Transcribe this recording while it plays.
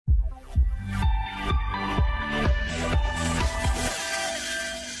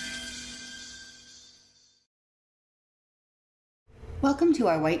Welcome to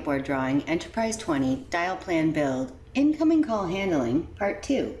our whiteboard drawing Enterprise 20 Dial Plan Build Incoming Call Handling Part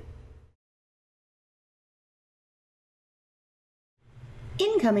 2.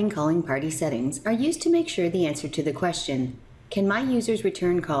 Incoming calling party settings are used to make sure the answer to the question, "Can my users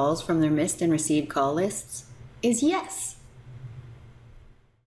return calls from their missed and received call lists?" is yes.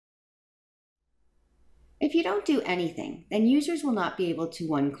 If you don't do anything, then users will not be able to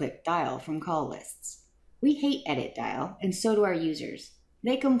one-click dial from call lists. We hate edit dial, and so do our users.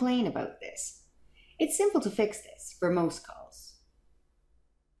 They complain about this. It's simple to fix this for most calls.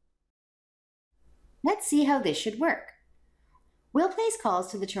 Let's see how this should work. We'll place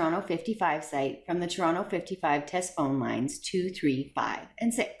calls to the Toronto 55 site from the Toronto 55 test phone lines 2, 3, 5,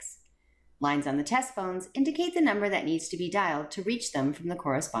 and 6. Lines on the test phones indicate the number that needs to be dialed to reach them from the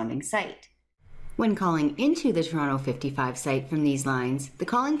corresponding site. When calling into the Toronto 55 site from these lines, the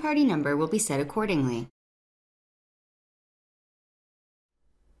calling party number will be set accordingly.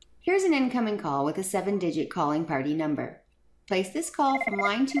 Here's an incoming call with a 7-digit calling party number. Place this call from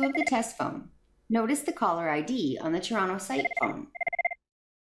line 2 of the test phone. Notice the caller ID on the Toronto site phone.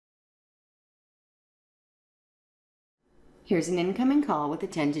 Here's an incoming call with a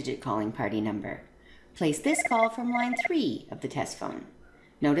 10-digit calling party number. Place this call from line 3 of the test phone.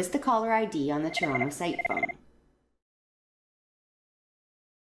 Notice the caller ID on the Toronto site phone.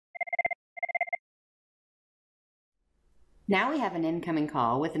 Now we have an incoming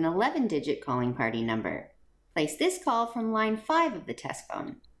call with an 11-digit calling party number. Place this call from line 5 of the test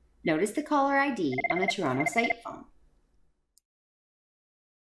phone. Notice the caller ID on the Toronto site phone.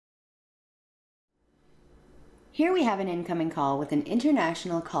 Here we have an incoming call with an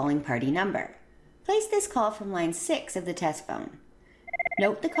international calling party number. Place this call from line 6 of the test phone.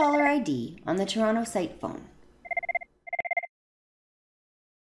 Note the caller ID on the Toronto site phone.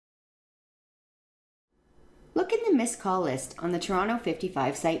 Look in the missed call list on the Toronto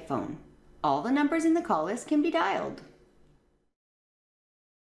 55 site phone. All the numbers in the call list can be dialed.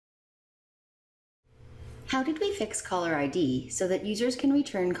 How did we fix caller ID so that users can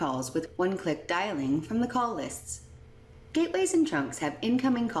return calls with one-click dialing from the call lists? Gateways and trunks have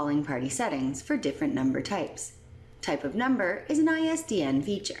incoming calling party settings for different number types. Type of number is an ISDN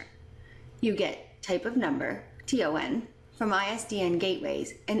feature. You get type of number, TON, from ISDN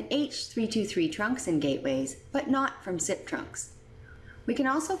gateways and H323 trunks and gateways, but not from SIP trunks. We can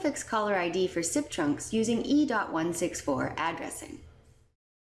also fix caller ID for SIP trunks using E.164 addressing.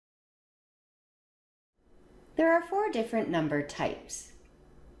 There are 4 different number types.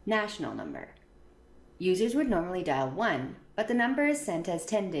 National number. Users would normally dial 1, but the number is sent as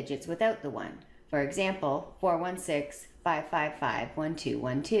 10 digits without the 1. For example,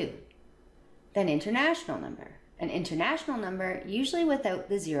 416-555-1212. Then international number. An international number usually without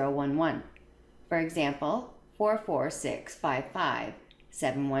the 011. For example,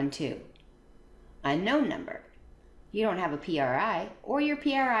 44655-712. Unknown number. You don't have a PRI, or your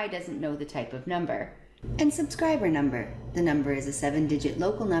PRI doesn't know the type of number. And subscriber number. The number is a 7-digit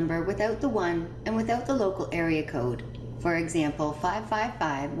local number without the 1 and without the local area code. For example,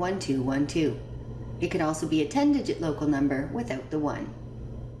 555-1212. It can also be a 10-digit local number without the 1.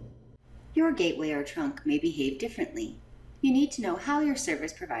 Your gateway or trunk may behave differently. You need to know how your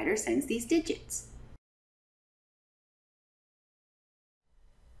service provider sends these digits.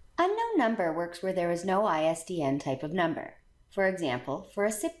 Unknown number works where there is no ISDN type of number. For example, for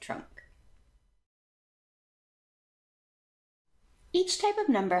a SIP trunk. Each type of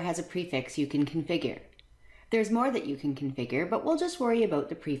number has a prefix you can configure. There's more that you can configure, but we'll just worry about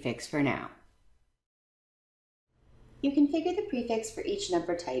the prefix for now. You configure the prefix for each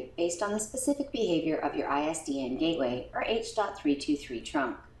number type based on the specific behavior of your ISDN gateway or H.323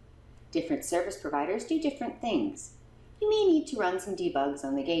 trunk. Different service providers do different things. You may need to run some debugs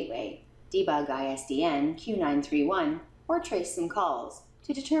on the gateway, debug ISDN Q931, or trace some calls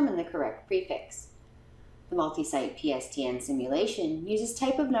to determine the correct prefix. The multi-site PSTN simulation uses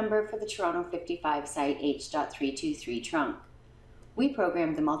type of number for the Toronto 55 site H.323 trunk. We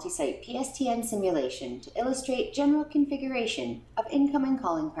programmed the multi-site PSTN simulation to illustrate general configuration of incoming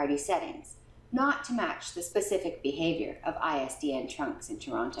calling party settings, not to match the specific behavior of ISDN trunks in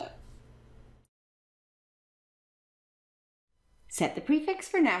Toronto. Set the prefix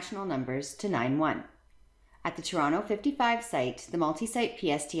for national numbers to 91. At the Toronto 55 site, the multi-site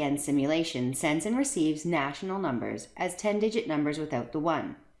PSTN simulation sends and receives national numbers as 10-digit numbers without the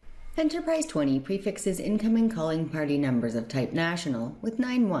 1. Enterprise 20 prefixes incoming calling party numbers of type national with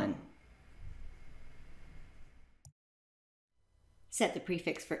 91. Set the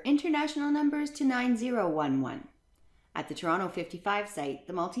prefix for international numbers to 9011. At the Toronto 55 site,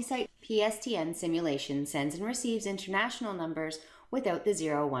 the multi-site PSTN simulation sends and receives international numbers without the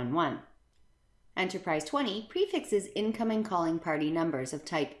 011. Enterprise 20 prefixes incoming calling party numbers of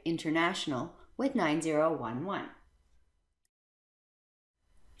type international with 9011.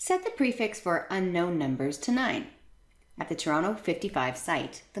 Set the prefix for unknown numbers to 9. At the Toronto 55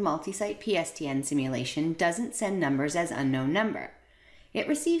 site, the multi-site PSTN simulation doesn't send numbers as unknown number. It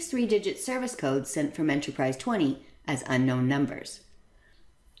receives 3-digit service codes sent from Enterprise 20 as unknown numbers.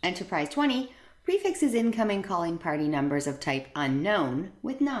 Enterprise 20 prefixes incoming calling party numbers of type unknown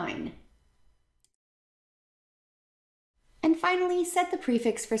with 9. And finally, set the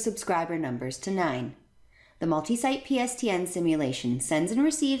prefix for subscriber numbers to 9. The multi-site PSTN simulation sends and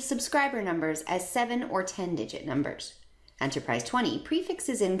receives subscriber numbers as 7 or 10-digit numbers. Enterprise 20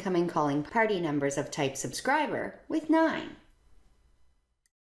 prefixes incoming calling party numbers of type subscriber with 9.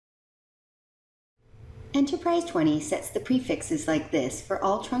 Enterprise 20 sets the prefixes like this for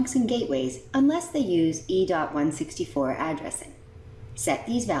all trunks and gateways unless they use E.164 addressing. Set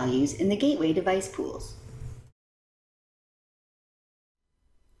these values in the gateway device pools.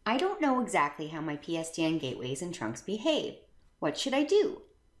 I don't know exactly how my PSTN gateways and trunks behave. What should I do?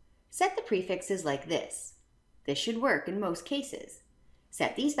 Set the prefixes like this. This should work in most cases.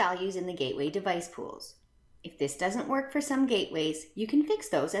 Set these values in the gateway device pools. If this doesn't work for some gateways, you can fix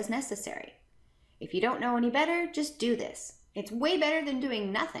those as necessary. If you don't know any better, just do this. It's way better than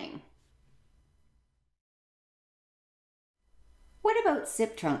doing nothing. What about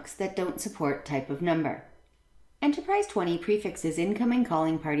SIP trunks that don't support type of number? Enterprise 20 prefixes incoming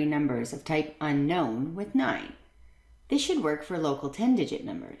calling party numbers of type unknown with 9. This should work for local 10-digit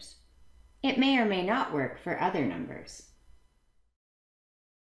numbers. It may or may not work for other numbers.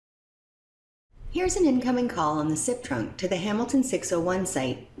 Here's an incoming call on the SIP trunk to the Hamilton 601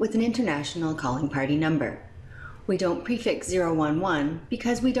 site with an international calling party number. We don't prefix 011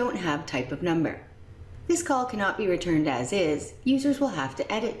 because we don't have type of number. This call cannot be returned as is. Users will have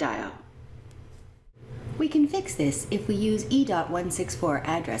to edit dial. We can fix this if we use E.164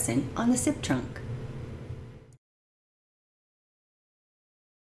 addressing on the SIP trunk.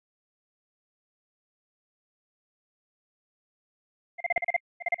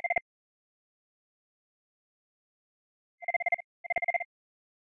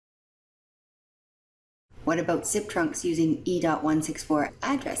 What about SIP trunks using E.164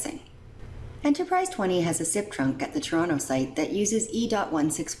 addressing? Enterprise 20 has a SIP trunk at the Toronto site that uses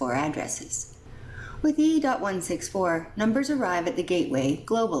E.164 addresses. With E.164, numbers arrive at the gateway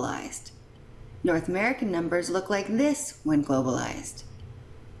globalized. North American numbers look like this when globalized.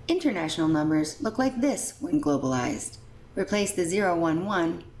 International numbers look like this when globalized. Replace the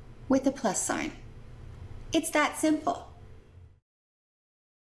 011 with a plus sign. It's that simple.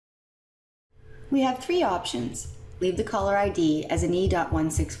 We have 3 options. Leave the caller ID as an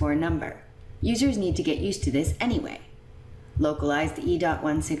E.164 number. Users need to get used to this anyway. Localize the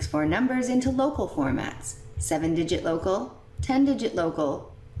E.164 numbers into local formats: 7-digit local, 10-digit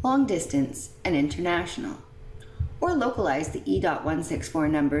local, long distance, and international. Or localize the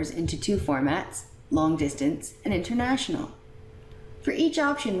E.164 numbers into 2 formats: long distance and international. For each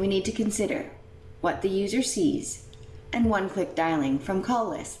option, we need to consider what the user sees and one-click dialing from call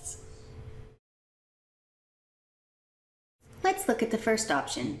lists. Let's look at the first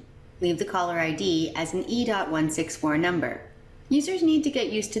option. Leave the caller ID as an E.164 number. Users need to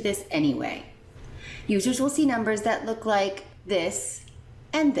get used to this anyway. Users will see numbers that look like this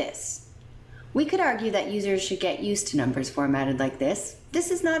and this. We could argue that users should get used to numbers formatted like this.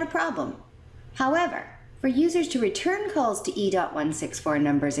 This is not a problem. However, for users to return calls to E.164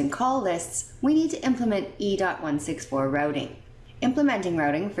 numbers in call lists, we need to implement E.164 routing. Implementing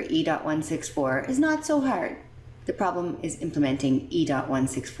routing for E.164 is not so hard. The problem is implementing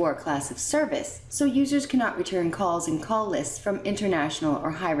E.164 class of service, so users cannot return calls in call lists from international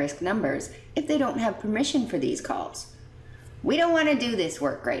or high-risk numbers if they don't have permission for these calls. We don't want to do this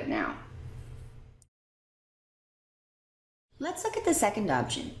work right now. Let's look at the second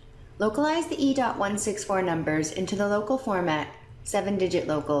option. Localize the E.164 numbers into the local format: 7-digit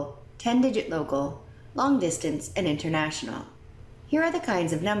local, 10-digit local, long distance, and international. Here are the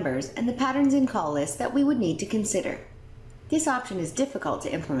kinds of numbers and the patterns in call lists that we would need to consider. This option is difficult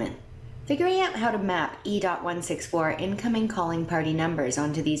to implement. Figuring out how to map E.164 incoming calling party numbers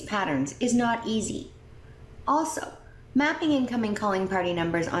onto these patterns is not easy. Also, mapping incoming calling party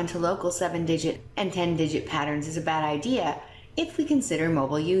numbers onto local 7-digit and 10-digit patterns is a bad idea if we consider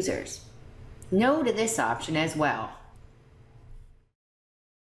mobile users. No to this option as well.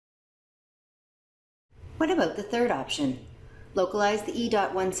 What about the third option? Localize the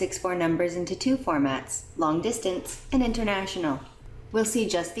E.164 numbers into 2 formats: long distance and international. We'll see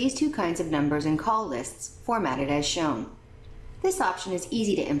just these 2 kinds of numbers in call lists, formatted as shown. This option is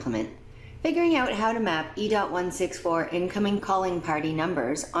easy to implement. Figuring out how to map E.164 incoming calling party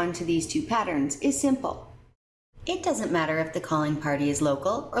numbers onto these two patterns is simple. It doesn't matter if the calling party is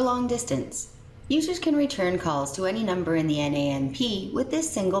local or long distance. Users can return calls to any number in the NANP with this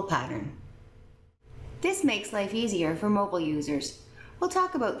single pattern. This makes life easier for mobile users. We'll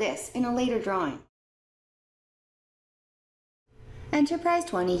talk about this in a later drawing. Enterprise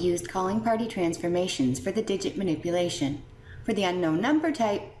 20 used calling party transformations for the digit manipulation. For the unknown number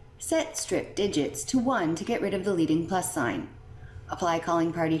type, set strip digits to 1 to get rid of the leading plus sign. Apply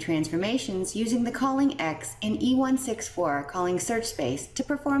calling party transformations using the calling X in E164 calling search space to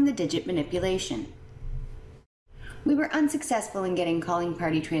perform the digit manipulation. We were unsuccessful in getting calling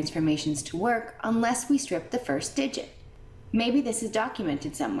party transformations to work unless we stripped the first digit. Maybe this is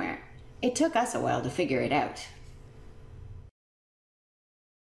documented somewhere. It took us a while to figure it out.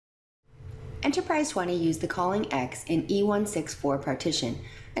 Enterprise 20 used the calling X in E164 partition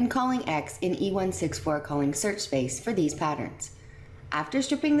and calling X in E164 calling search space for these patterns. After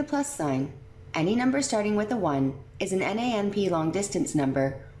stripping the plus sign, any number starting with a 1 is an NANP long distance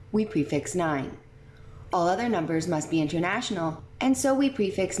number we prefix 9. All other numbers must be international, and so we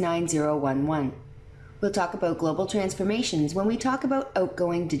prefix 9011. We'll talk about global transformations when we talk about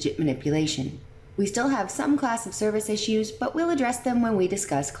outgoing digit manipulation. We still have some class of service issues, but we'll address them when we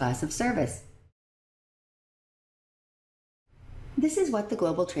discuss class of service. This is what the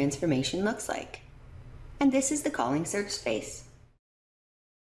global transformation looks like. And this is the calling search space.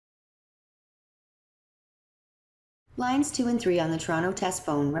 Lines 2 and 3 on the Toronto test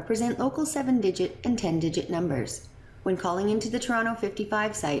phone represent local 7-digit and 10-digit numbers. When calling into the Toronto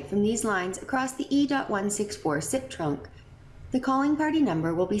 55 site from these lines across the E.164 SIP trunk, the calling party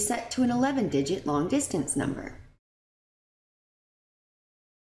number will be set to an 11-digit long-distance number.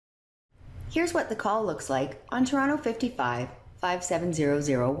 Here's what the call looks like on Toronto 55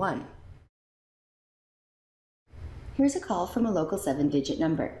 57001. Here's a call from a local 7-digit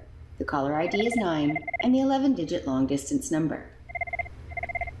number. The caller ID is 9 and the 11-digit long-distance number.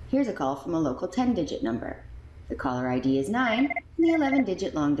 Here's a call from a local 10-digit number. The caller ID is 9 and the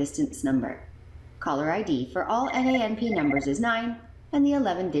 11-digit long-distance number. Caller ID for all NANP numbers is 9 and the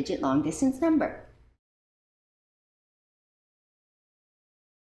 11-digit long-distance number.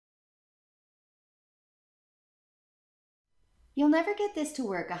 You'll never get this to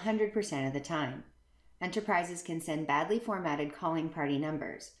work 100% of the time. Enterprises can send badly formatted calling party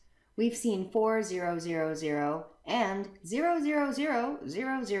numbers. We've seen 4000 and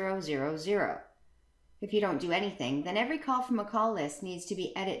 0000000. If you don't do anything, then every call from a call list needs to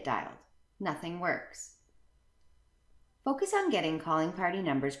be edit dialed. Nothing works. Focus on getting calling party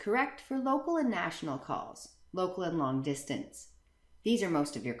numbers correct for local and national calls, local and long distance. These are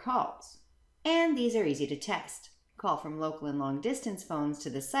most of your calls. And these are easy to test. Call from local and long distance phones to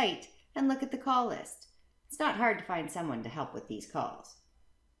the site and look at the call list. It's not hard to find someone to help with these calls.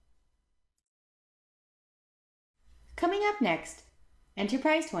 Coming up next,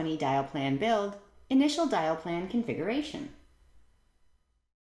 Enterprise 20 dial plan build, initial dial plan configuration.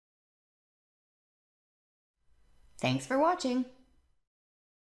 Thanks for watching.